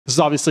This is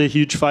obviously a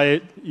huge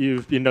fight.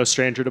 You've been no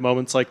stranger to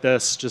moments like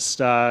this. Just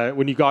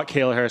when you got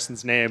Kayla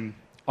Harrison's name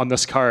on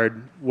this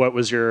card, what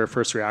was your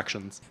first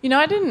reactions? You know,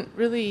 I didn't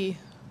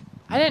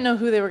know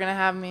who they were going to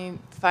have me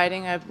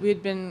fighting. We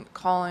had been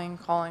calling,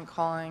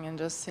 and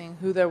just seeing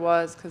who there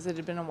was because it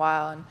had been a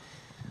while, and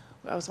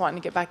I was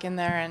wanting to get back in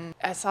there. And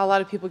I saw a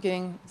lot of people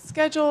getting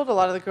scheduled. A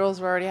lot of the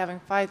girls were already having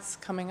fights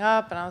coming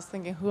up, and I was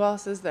thinking, who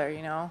else is there,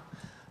 you know?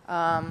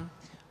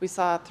 We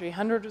saw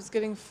 300 was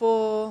getting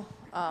full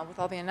with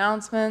all the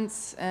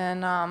announcements, and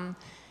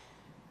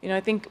you know, I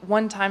think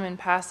one time in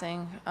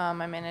passing,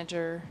 my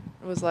manager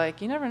was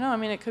like, "You never know. I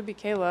mean, it could be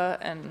Kayla,"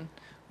 and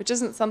which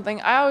isn't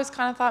something I always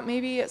kind of thought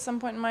maybe at some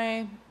point in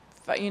my,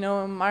 you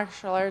know,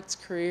 martial arts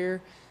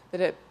career that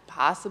it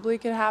possibly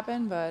could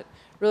happen, but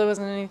really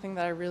wasn't anything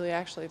that I really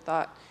actually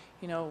thought,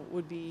 you know,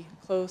 would be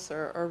close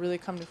or really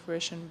come to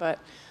fruition. But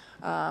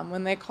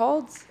when they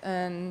called,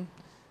 and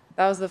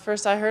that was the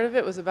first I heard of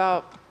it, was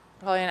about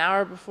probably an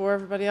hour before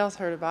everybody else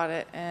heard about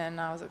it, and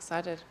I was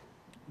excited.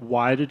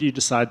 Why did you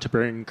decide to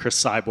bring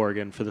Chris Cyborg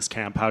in for this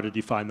camp? How did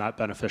you find that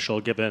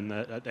beneficial, given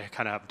that they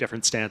kind of have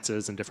different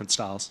stances and different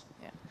styles?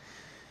 Yeah.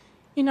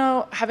 You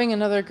know, having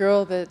another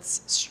girl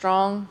that's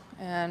strong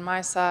and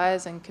my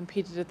size and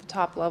competed at the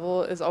top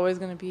level is always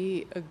going to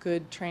be a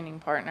good training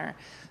partner.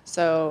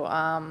 So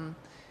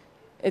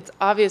it's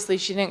obviously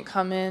she didn't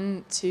come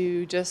in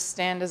to just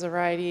stand as a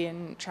righty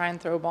and try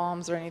and throw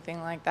bombs or anything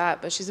like that,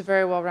 but she's a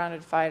very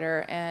well-rounded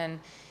fighter, and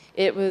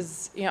it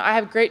was, you know, I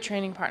have great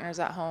training partners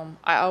at home.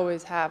 I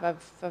always have.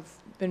 I've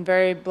been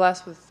very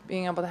blessed with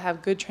being able to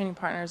have good training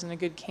partners and a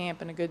good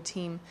camp and a good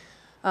team.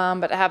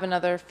 But to have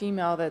another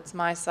female that's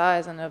my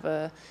size and of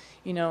a,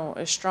 you know,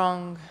 a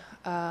strong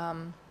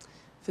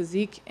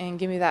physique and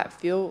give me that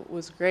feel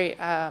was great.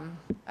 I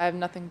have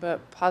nothing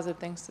but positive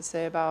things to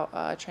say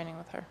about training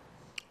with her.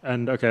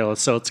 And okay,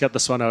 let's get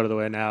this one out of the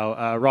way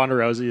now. Ronda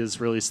Rousey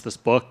has released this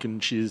book,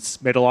 and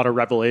she's made a lot of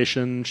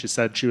revelation. She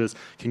said she was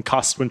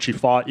concussed when she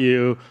fought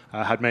you,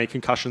 had many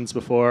concussions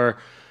before.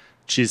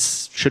 She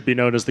should be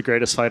known as the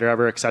greatest fighter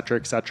ever, et cetera,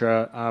 et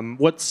cetera.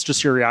 What's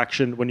just your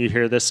reaction when you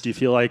hear this? Do you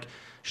feel like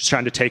she's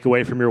trying to take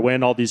away from your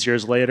win all these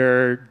years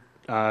later?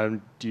 Do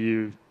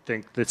you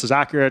think this is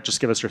accurate? Just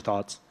give us your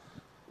thoughts.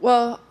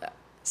 Well,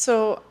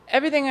 so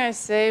everything I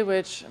say,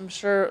 which I'm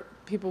sure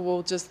people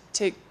will just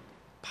take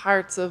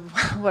parts of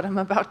what I'm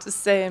about to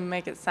say and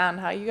make it sound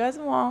how you guys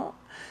want.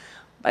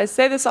 But I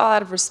say this all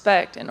out of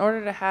respect. In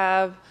order to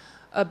have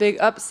a big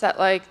upset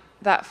like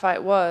that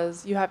fight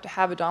was, you have to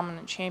have a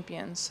dominant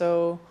champion.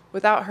 So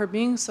without her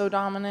being so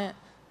dominant,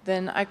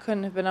 then I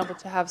couldn't have been able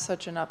to have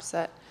such an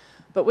upset.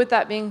 But with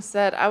that being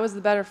said, I was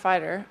the better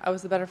fighter. I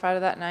was the better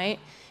fighter that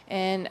night.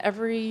 And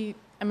every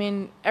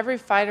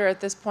fighter at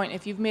this point,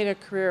 if you've made a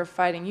career of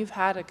fighting, you've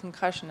had a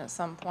concussion at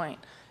some point.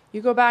 You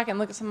go back and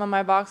look at some of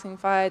my boxing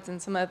fights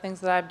and some of the things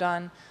that I've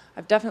done,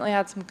 I've definitely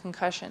had some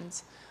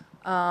concussions.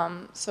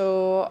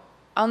 So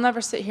I'll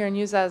never sit here and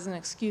use that as an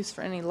excuse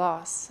for any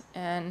loss.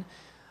 And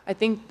I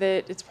think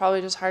that it's probably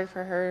just hard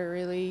for her to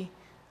really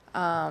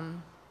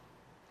want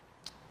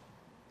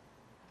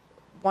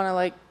to,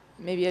 like,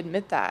 maybe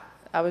admit that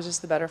I was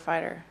just the better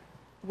fighter.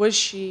 Was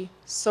she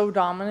so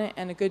dominant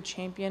and a good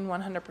champion?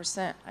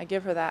 100%. I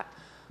give her that.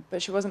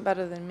 But she wasn't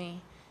better than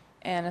me,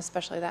 and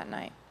especially that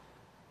night.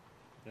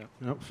 Yeah,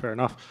 no, fair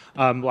enough.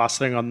 Last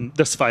thing on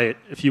this fight,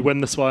 if you win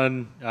this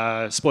one,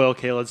 spoil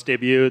Kayla's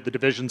debut, the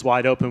division's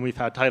wide open, we've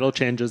had title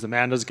changes,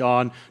 Amanda's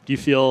gone. Do you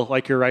feel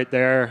like you're right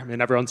there? I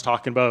mean, everyone's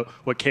talking about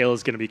what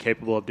Kayla's going to be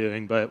capable of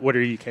doing, but what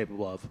are you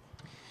capable of?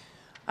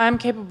 I'm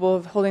capable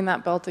of holding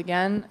that belt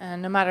again,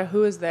 and no matter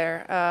who is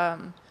there,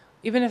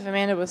 even if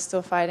Amanda was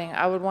still fighting,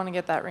 I would want to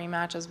get that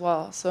rematch as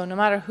well. So no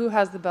matter who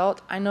has the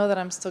belt, I know that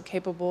I'm still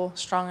capable,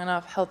 strong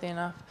enough, healthy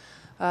enough,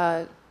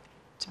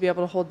 to be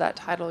able to hold that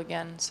title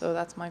again. So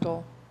that's my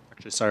goal.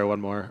 Actually, sorry, one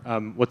more.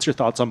 What's your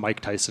thoughts on Mike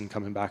Tyson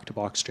coming back to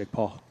box Jake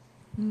Paul?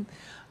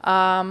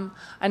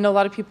 I know a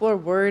lot of people are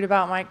worried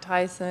about Mike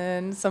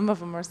Tyson. Some of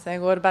them are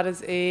saying, what about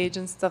his age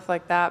and stuff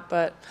like that?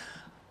 But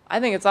I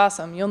think it's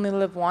awesome. You only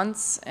live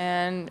once,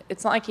 and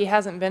it's not like he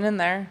hasn't been in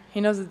there.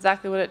 He knows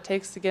exactly what it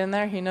takes to get in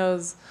there. He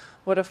knows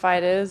what a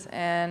fight is,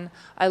 and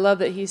I love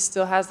that he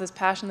still has this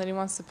passion that he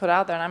wants to put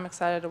out there, and I'm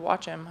excited to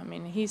watch him. I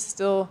mean, he's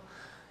still...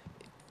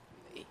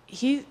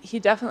 He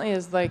definitely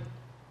is, like,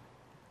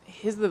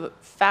 he's the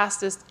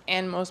fastest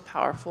and most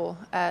powerful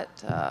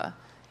at,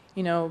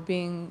 you know,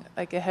 being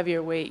like a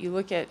heavier weight. You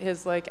look at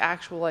his, like,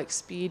 actual, like,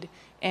 speed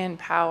and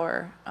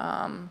power.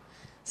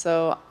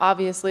 So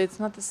obviously it's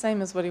not the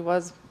same as what he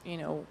was, you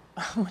know,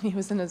 when he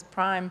was in his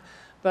prime,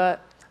 but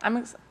I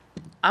want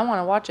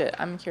to watch it.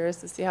 I'm curious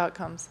to see how it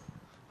comes.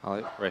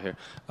 Holly, right here.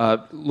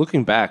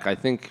 Looking back, I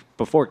think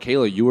before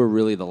Kayla, you were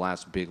really the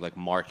last big, like,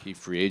 marquee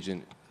free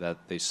agent that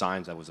they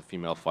signed that was a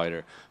female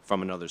fighter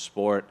from another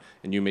sport,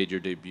 and you made your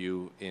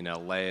debut in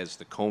LA as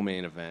the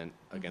co-main event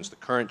against the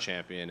current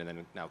champion, and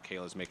then now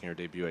Kayla's making her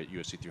debut at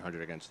UFC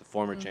 300 against the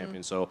former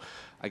champion. So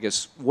I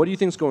guess, what do you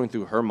think's going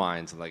through her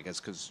mind? Like,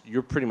 because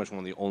you're pretty much one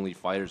of the only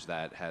fighters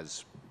that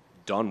has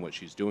done what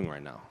she's doing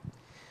right now.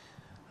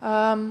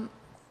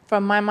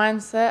 from my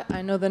mindset,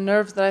 I know the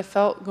nerves that I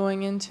felt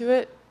going into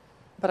it,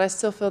 but I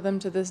still feel them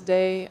to this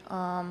day,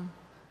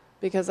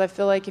 because I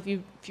feel like if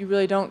you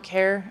really don't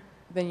care,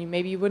 then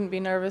maybe you wouldn't be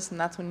nervous, and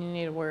that's when you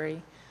need to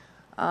worry.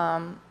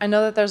 I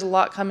know that there's a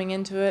lot coming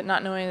into it,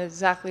 not knowing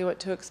exactly what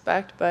to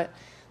expect, but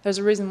there's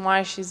a reason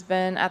why she's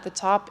been at the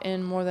top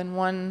in more than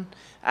one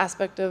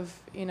aspect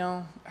of,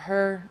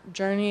 her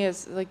journey.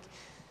 Is like,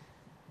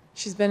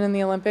 she's been in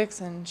the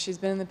Olympics and she's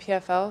been in the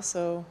PFL,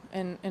 so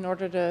in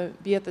order to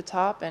be at the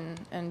top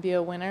and be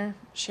a winner,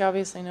 she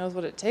obviously knows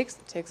what it takes.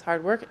 It takes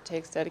hard work, it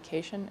takes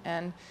dedication,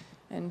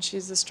 and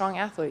she's a strong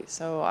athlete.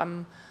 So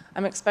I'm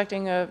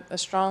expecting a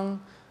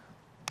strong,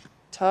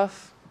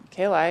 tough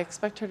Kayla. I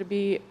expect her to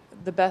be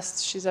the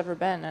best she's ever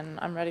been, and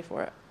I'm ready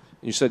for it.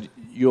 You said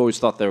you always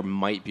thought there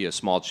might be a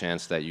small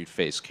chance that you'd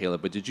face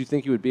Kayla, but did you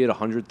think you would be at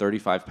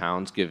 135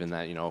 pounds, given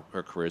that,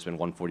 her career's been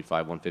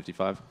 145,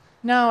 155?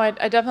 No, I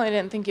definitely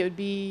didn't think it would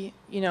be,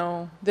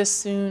 this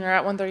soon or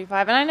at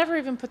 135. And I never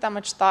even put that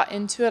much thought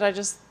into it. I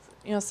just,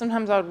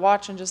 sometimes I would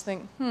watch and just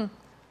think,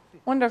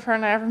 wonder if her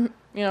and I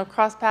ever,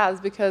 cross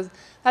paths, because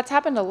that's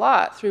happened a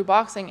lot through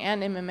boxing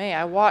and MMA.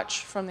 I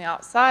watch from the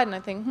outside and I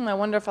think, I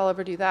wonder if I'll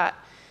ever do that.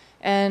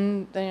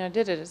 And then I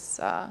did it. It's,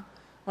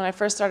 when I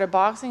first started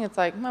boxing, it's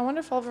like, I wonder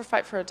if I'll ever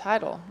fight for a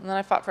title. And then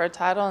I fought for a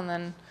title, and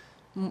then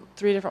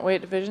 3 different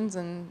weight divisions,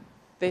 and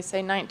they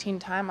say 19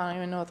 times. I don't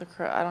even know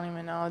I don't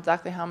even know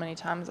exactly how many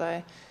times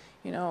I,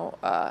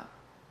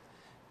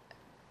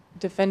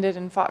 defended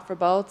and fought for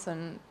belts,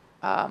 and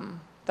that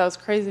was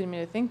crazy to me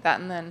to think that.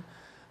 And then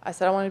I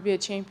said I wanted to be a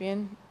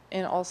champion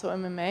in also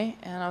MMA,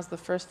 and I was the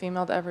first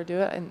female to ever do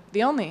it, and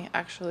the only,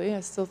 actually.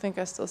 I still think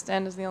I still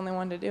stand as the only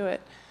one to do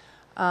it.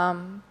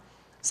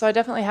 So I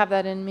definitely have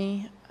that in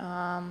me,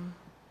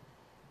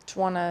 to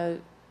want to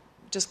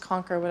just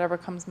conquer whatever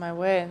comes my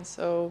way. And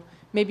so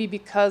maybe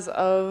because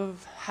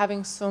of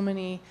having so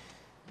many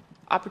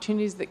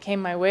opportunities that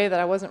came my way that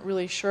I wasn't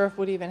really sure if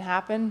would even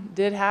happen,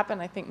 did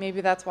happen, I think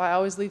maybe that's why I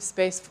always leave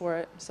space for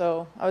it.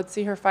 So I would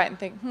see her fight and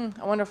think,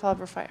 I wonder if I'll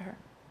ever fight her.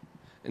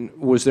 And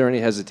was there any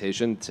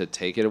hesitation to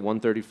take it at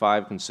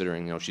 135,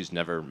 considering, she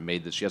hasn't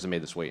made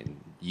this weight in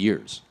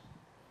years?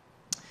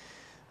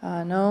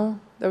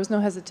 No, there was no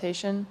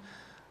hesitation.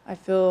 I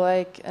feel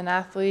like an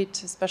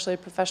athlete, especially a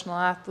professional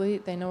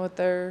athlete, they know what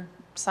they're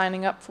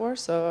signing up for,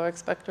 so I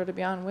expect her to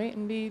be on weight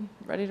and be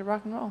ready to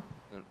rock and roll.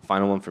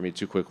 Final one for me,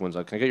 2 quick ones.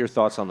 Can I get your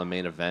thoughts on the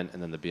main event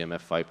and then the BMF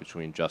fight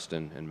between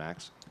Justin and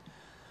Max?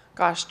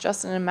 Gosh,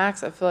 Justin and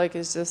Max, I feel like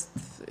is just,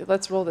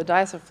 let's roll the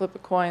dice or flip a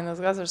coin. Those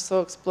guys are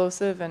so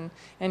explosive and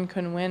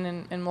can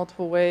win in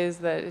multiple ways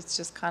that it's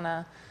just kind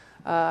of,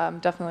 I'm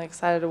definitely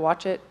excited to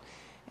watch it.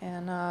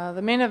 And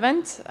the main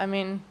event, I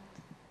mean,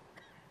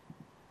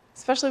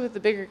 especially with the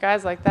bigger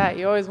guys like that,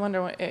 you always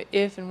wonder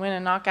if and when a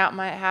knockout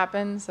might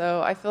happen.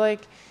 So I feel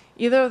like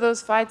either of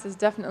those fights is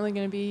definitely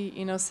going to be,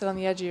 sit on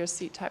the edge of your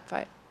seat type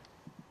fight.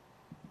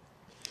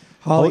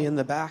 Holly in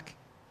the back.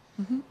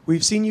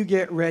 We've seen you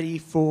get ready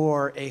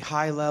for a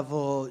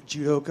high-level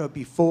judoka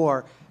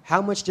before.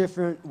 How much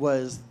different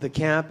was the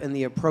camp and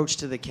the approach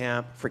to the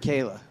camp for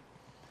Kayla?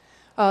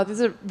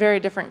 These are very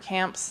different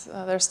camps.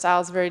 Their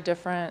styles very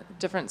different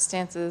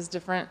stances,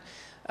 different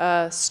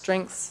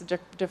strengths,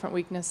 different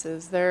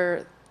weaknesses.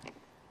 They're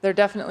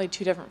definitely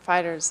 2 different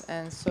fighters,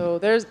 and so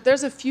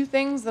there's a few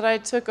things that I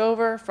took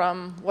over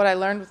from what I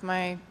learned with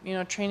my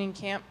training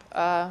camp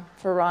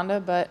for Ronda,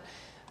 but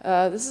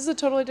this is a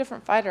totally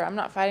different fighter. I'm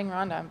not fighting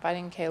Ronda. I'm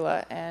fighting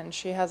Kayla, and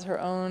she has her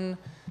own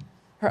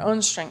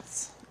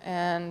strengths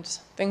and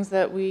things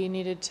that we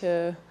needed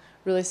to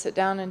really sit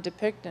down and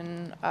depict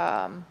and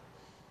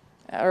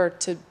or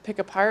to pick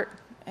apart,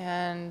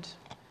 and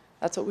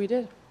that's what we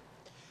did.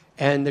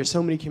 And there's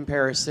so many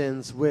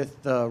comparisons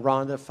with the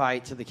Ronda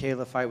fight to the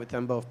Kayla fight, with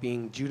them both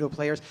being judo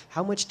players.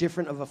 How much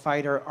different of a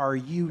fighter are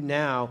you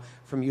now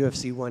from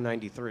UFC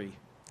 193?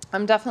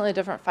 I'm definitely a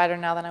different fighter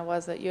now than I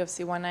was at UFC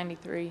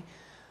 193.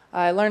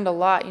 I learned a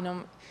lot.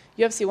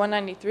 UFC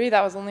 193,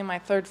 that was only my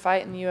 3rd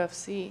fight in the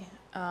UFC.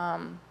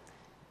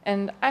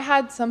 And I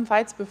had some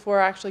fights before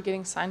actually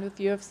getting signed with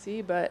the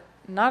UFC, but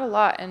not a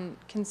lot. And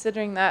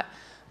considering that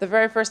the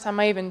very first time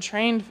I even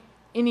trained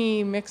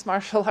any mixed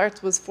martial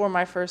arts was for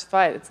my first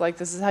fight. It's like,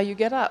 this is how you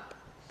get up.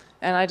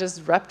 And I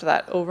just repped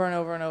that over and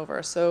over and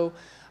over. So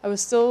I was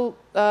still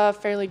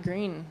fairly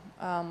green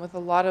with a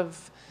lot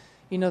of,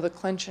 the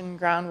clinch and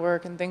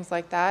groundwork and things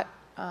like that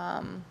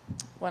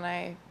when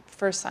I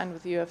first signed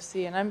with the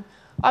UFC. And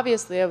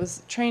I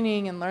was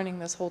training and learning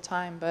this whole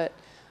time, but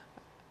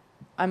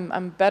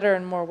I'm better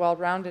and more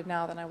well-rounded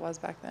now than I was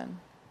back then.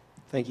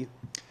 Thank you.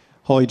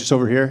 Holly, just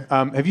over here.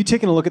 Have you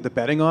taken a look at the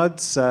betting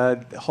odds?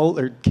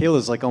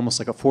 Kayla's almost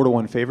like a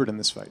 4-to-1 favorite in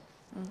this fight.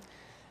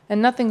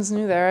 And nothing's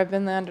new there. I've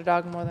been the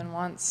underdog more than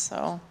once.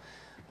 So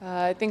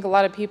I think a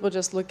lot of people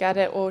just look at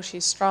it, oh,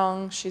 she's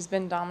strong, she's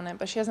been dominant,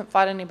 but she hasn't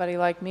fought anybody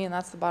like me, and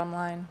that's the bottom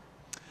line.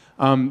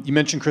 You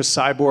mentioned Chris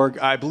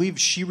Cyborg. I believe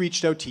she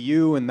reached out to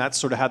you, and that's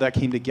sort of how that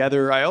came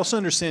together. I also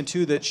understand,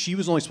 too, that she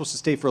was only supposed to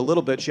stay for a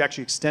little bit. She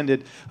actually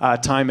extended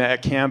time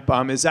at camp.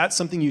 Is that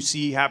something you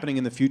see happening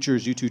in the future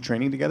as you two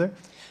training together?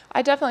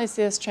 I definitely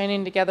see us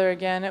training together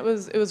again. It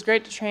was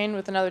great to train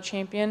with another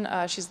champion.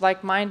 She's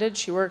like-minded.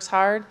 She works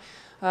hard.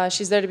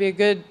 She's there to be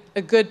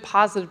a good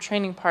positive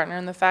training partner.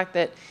 And the fact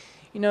that,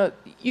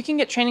 you can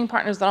get training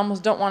partners that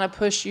almost don't want to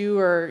push you,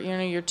 or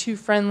you're too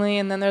friendly.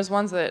 And then there's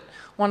ones that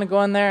want to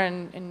go in there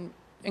and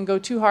go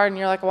too hard, and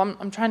you're like, well,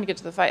 I'm trying to get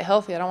to the fight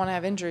healthy. I don't want to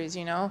have injuries.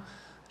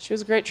 She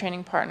was a great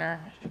training partner.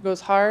 She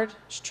goes hard.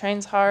 She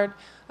trains hard,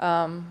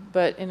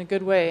 but in a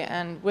good way,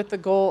 and with the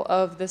goal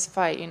of this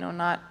fight.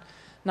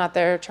 Not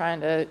there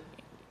trying to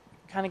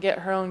kind of get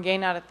her own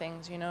gain out of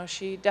things.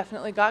 She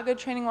definitely got good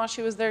training while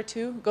she was there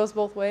too. It goes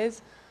both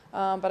ways,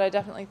 but I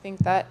definitely think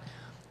that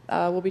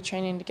we'll be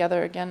training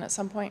together again at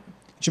some point.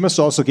 She must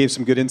have also gave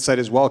some good insight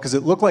as well, because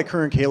it looked like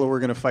her and Kayla were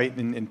going to fight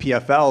in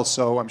PFL,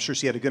 so I'm sure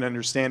she had a good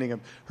understanding of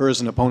her as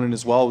an opponent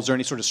as well. Was there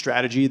any sort of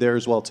strategy there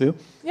as well too?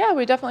 Yeah,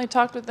 we definitely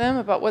talked with them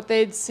about what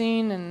they'd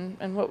seen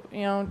and what,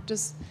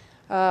 just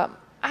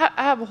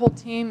I have a whole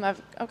team.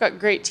 I've got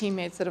great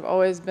teammates that have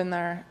always been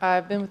there.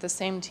 I've been with the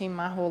same team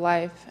my whole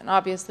life, and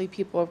obviously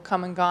people have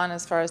come and gone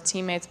as far as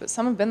teammates, but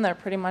some have been there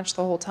pretty much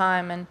the whole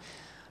time.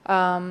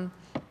 And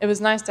it was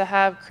nice to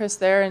have Chris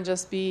there and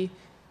just be,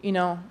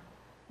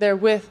 there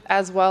with,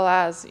 as well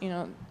as,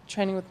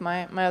 training with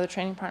my other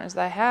training partners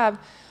that I have,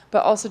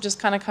 but also just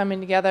kind of coming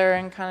together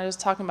and kind of just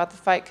talking about the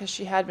fight, because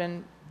she had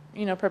been,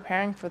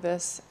 preparing for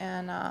this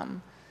and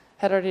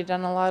had already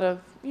done a lot of,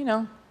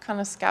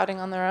 kind of scouting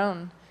on their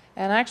own.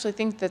 And I actually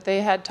think that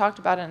they had talked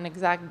about an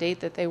exact date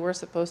that they were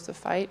supposed to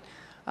fight.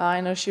 I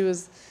know she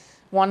was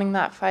wanting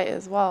that fight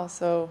as well.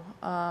 So,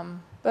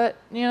 but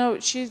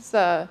she's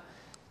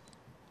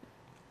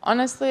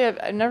honestly,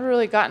 I've never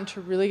really gotten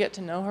to really get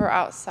to know her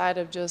outside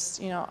of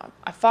just,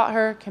 I fought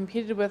her,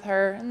 competed with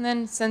her, and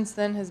then since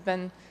then has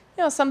been,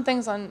 some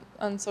things on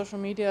social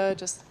media,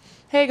 just,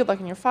 hey, good luck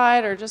in your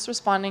fight, or just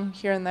responding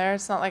here and there.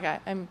 It's not like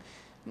I'm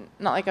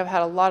not like I've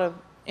had a lot of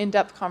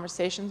in-depth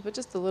conversations, but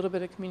just a little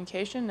bit of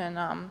communication. And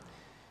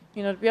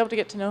to be able to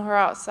get to know her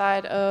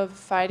outside of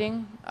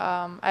fighting,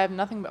 I have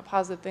nothing but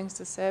positive things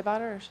to say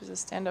about her. She's a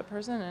stand-up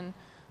person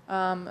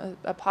and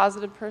a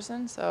positive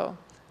person, so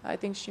I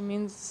think she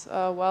means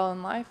well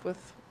in life,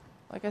 with,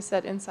 like I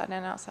said, inside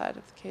and outside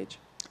of the cage.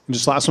 And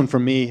just last one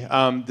from me.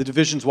 The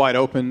division's wide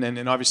open,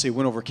 and obviously a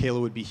win over Kayla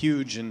would be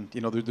huge. And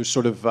there's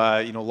sort of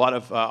a lot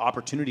of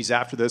opportunities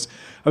after this.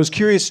 I was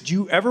curious, do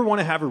you ever want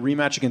to have a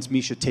rematch against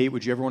Miesha Tate?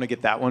 Would you ever want to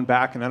get that one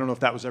back? And I don't know if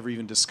that was ever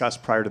even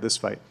discussed prior to this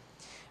fight.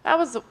 That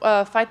was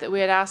a fight that we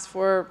had asked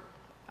for,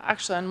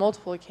 actually on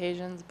multiple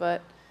occasions,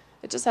 but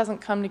it just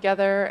hasn't come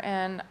together.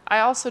 And I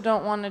also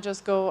don't want to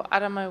just go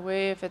out of my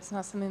way if it's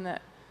not something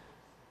that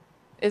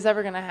is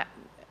ever going to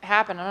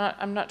happen.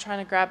 I'm not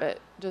trying to grab it,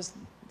 just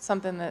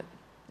something that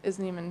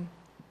isn't even,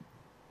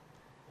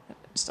 I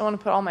just don't want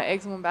to put all my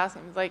eggs in one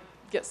basket and like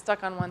get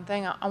stuck on one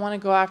thing. I want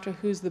to go after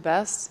who's the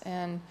best,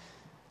 and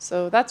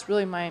so that's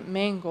really my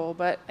main goal.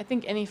 But I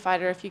think any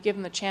fighter, if you give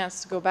them the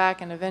chance to go back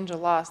and avenge a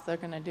loss, they're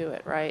going to do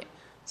it, right?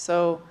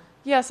 So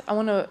yes, I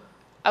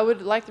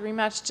would like the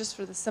rematch just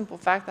for the simple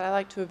fact that I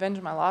like to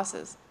avenge my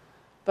losses,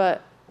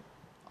 but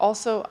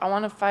also I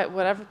want to fight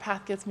whatever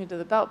path gets me to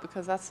the belt,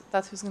 because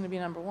that's who's going to be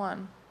number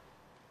one.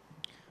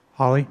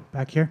 Holly,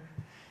 back here.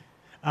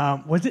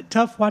 Was it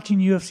tough watching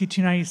UFC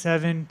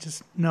 297,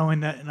 just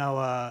knowing that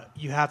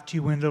you have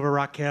 2 wins over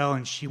Raquel,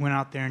 and she went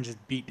out there and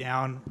just beat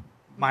down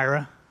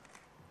Mayra?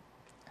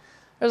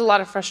 There's a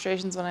lot of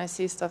frustrations when I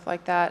see stuff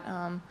like that.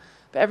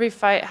 But every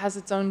fight has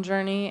its own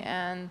journey,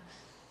 and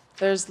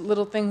there's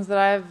little things that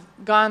I've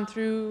gone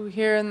through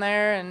here and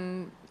there,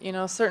 and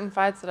certain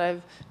fights that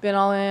I've been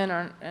all in,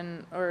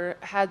 or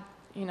had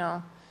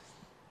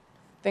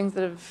things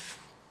that have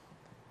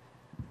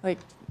like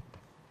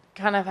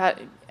kind of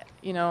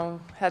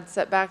had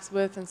setbacks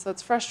with, and so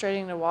it's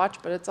frustrating to watch,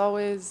 but it's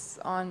always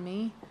on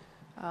me.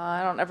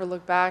 I don't ever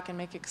look back and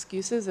make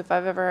excuses. If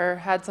I've ever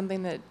had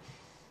something that,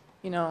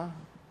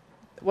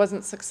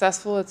 wasn't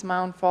successful, it's my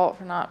own fault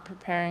for not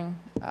preparing,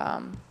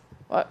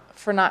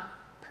 for not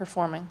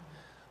performing.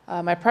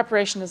 My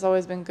preparation has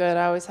always been good.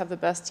 I always have the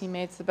best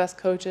teammates, the best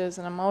coaches,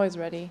 and I'm always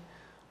ready.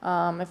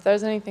 If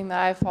there's anything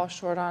that I fall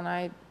short on,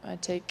 I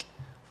take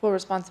full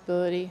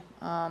responsibility.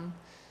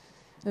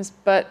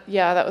 But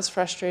yeah, that was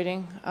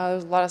frustrating. There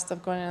was a lot of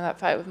stuff going into that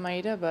fight with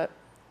Maida, but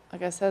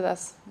like I said,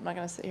 I'm not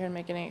going to sit here and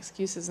make any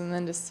excuses. And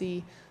then to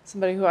see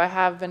somebody who I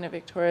have been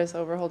victorious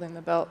over holding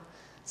the belt,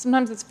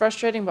 sometimes it's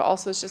frustrating, but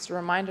also it's just a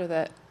reminder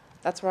that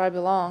that's where I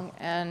belong,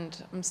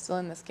 and I'm still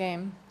in this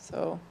game.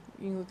 So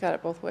you can look at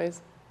it both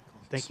ways.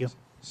 Thank you.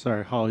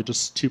 Sorry, Holly,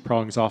 just 2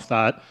 prongs off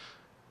that.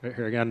 Right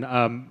here again.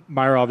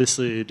 Mayra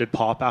obviously did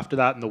pop after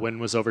that, and the win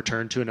was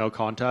overturned to a no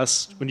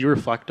contest. When you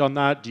reflect on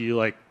that, do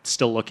you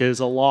still look at it as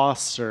a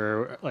loss,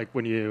 or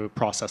when you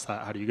process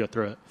that, how do you go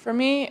through it? For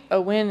me,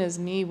 a win is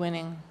me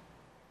winning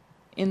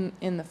in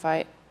the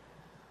fight.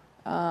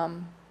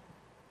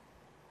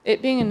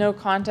 It being a no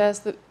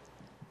contest,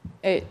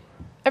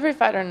 every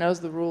fighter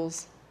knows the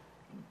rules.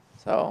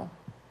 So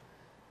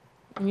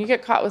when you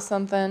get caught with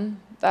something,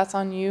 that's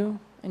on you,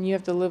 and you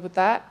have to live with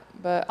that.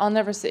 But I'll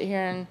never sit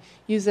here and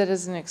use it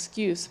as an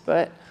excuse.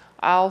 But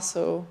I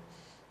also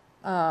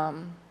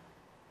I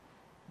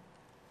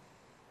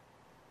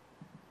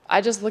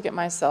just look at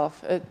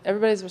myself.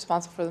 Everybody's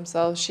responsible for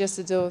themselves. She has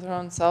to deal with her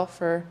own self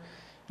for,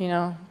 you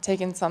know,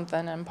 taking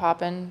something and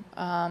popping.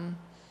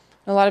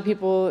 A lot of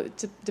people,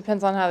 it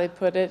depends on how they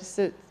put it.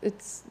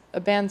 It's a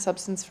banned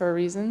substance for a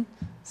reason.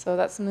 So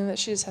that's something that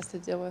she just has to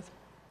deal with.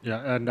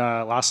 Yeah, and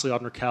lastly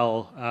on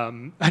Raquel,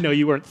 I know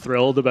you weren't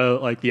thrilled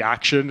about like the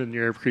action in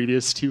your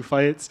previous 2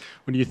 fights.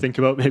 When you think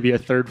about maybe a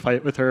 3rd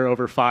fight with her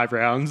over 5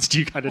 rounds, do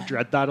you kind of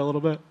dread that a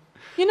little bit?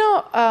 You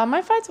know,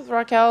 my fights with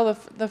Raquel,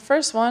 the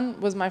first one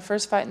was my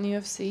first fight in the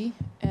UFC,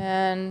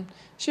 and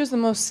she was the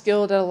most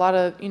skilled at a lot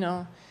of, you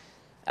know,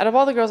 out of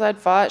all the girls I'd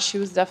fought, she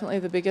was definitely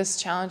the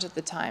biggest challenge at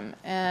the time.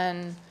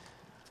 And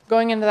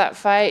going into that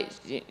fight,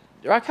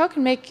 Raquel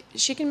can make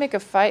a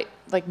fight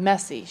like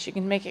messy. She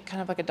can make it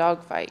kind of like a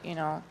dog fight, you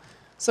know.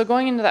 So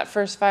going into that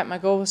first fight, my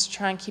goal was to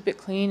try and keep it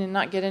clean and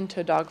not get into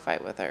a dog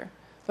fight with her.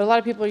 But a lot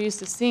of people are used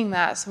to seeing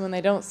that, so when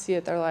they don't see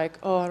it, they're like,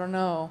 oh, I don't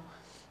know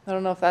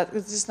if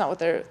it's just not what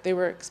they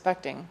were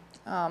expecting.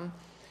 And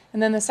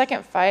then the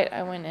second fight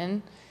I went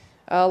in,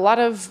 a lot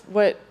of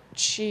what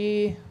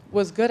she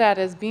was good at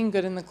is being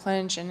good in the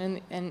clinch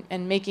and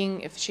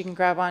making, if she can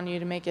grab on you,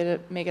 to make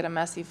it a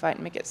messy fight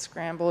and make it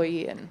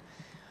scramble-y and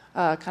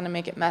kind of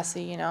make it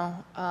messy, you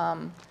know.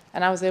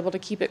 And I was able to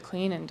keep it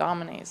clean and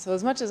dominate. So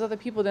as much as other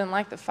people didn't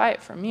like the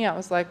fight, for me, I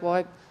was like,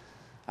 well,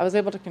 I was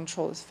able to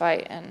control this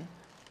fight. And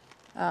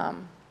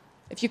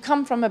if you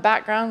come from a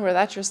background where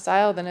that's your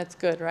style, then it's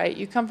good, right?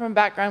 You come from a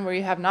background where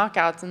you have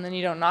knockouts and then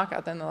you don't knock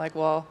out, then they're like,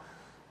 well,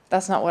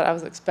 that's not what I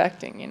was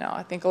expecting, you know.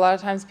 I think a lot of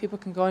times people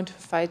can go into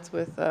fights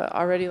with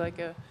already like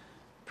a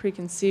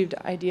preconceived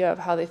idea of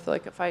how they feel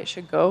like a fight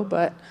should go,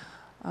 but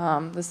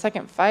the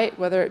second fight,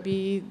 whether it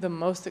be the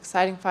most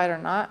exciting fight or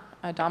not,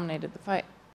 I dominated the fight.